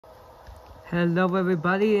Hello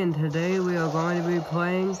everybody, and today we are going to be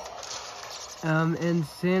playing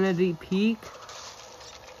Insanity Peak.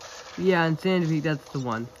 Yeah, Insanity Peak, that's the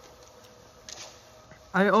one.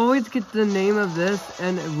 I always get the name of this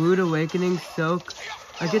and Rude Awakening Soak.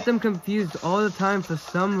 I get them confused all the time for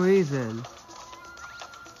some reason.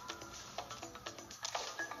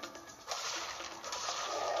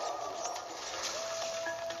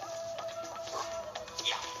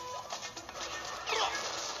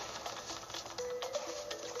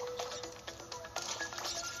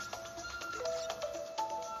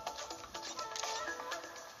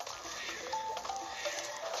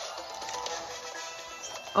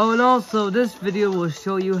 Oh, and also, this video will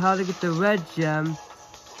show you how to get the red gem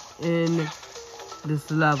in this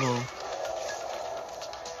level.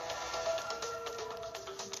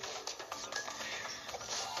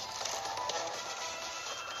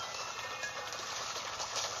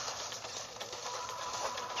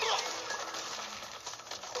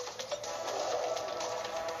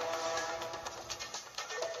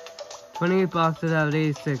 $28 boxes out of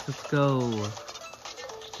 86, let's go.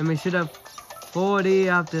 And we should have 40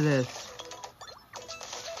 after this.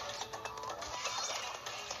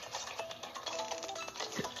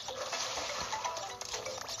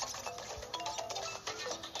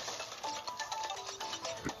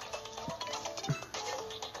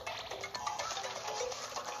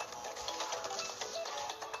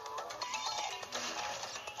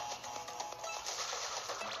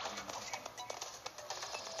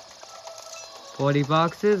 $40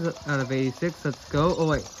 boxes out of 86, let's go. Oh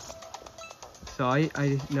wait. Sorry,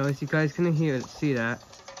 I noticed you guys couldn't see that.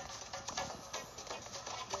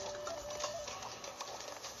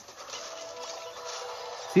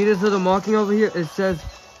 See this little marking over here? It says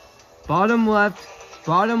bottom left,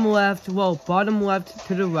 well, bottom left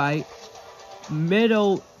to the right,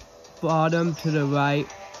 middle bottom to the right,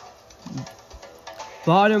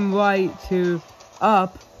 bottom right to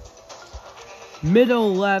up,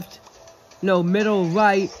 middle left, no, middle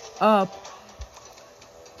right, up,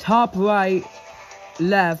 top right,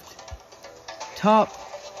 left, top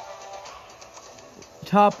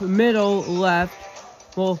middle left,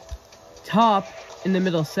 well, top in the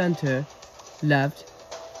middle center left.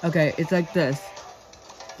 Okay, it's like this.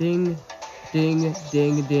 Ding, ding,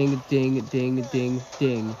 ding, ding, ding, ding, ding,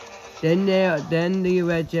 ding. Then the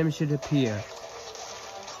red gem should appear.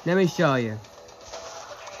 Let me show you.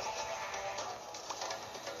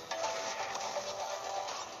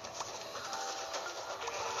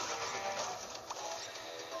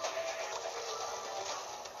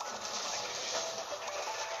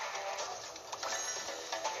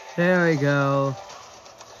 There we go.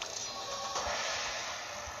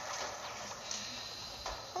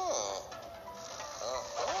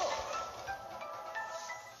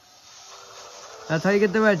 That's how you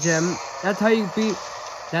get the red gem. That's how you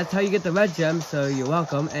get the red gem, so you're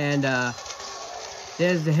welcome. And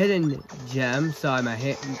there's the hidden gem. Sorry,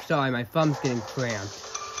 my thumb's getting cramped.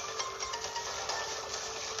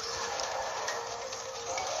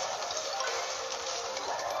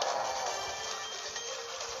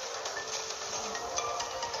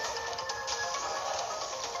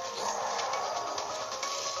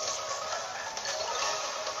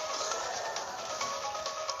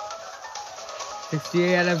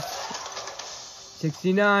 $68 out of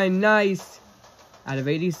 69, nice. Out of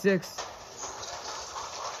 86.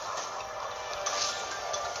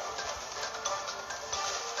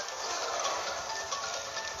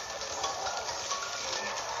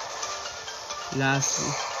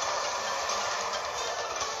 Lastly.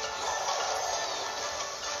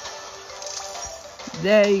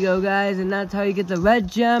 There you go, guys, and that's how you get the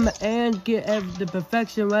red gem and get the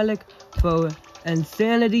perfection relic for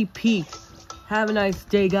Insanity Peak. Have a nice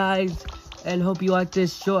day, guys, and hope you like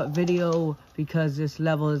this short video because this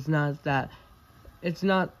level is not that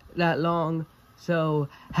long. So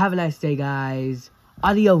have a nice day, guys.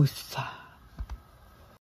 Adios.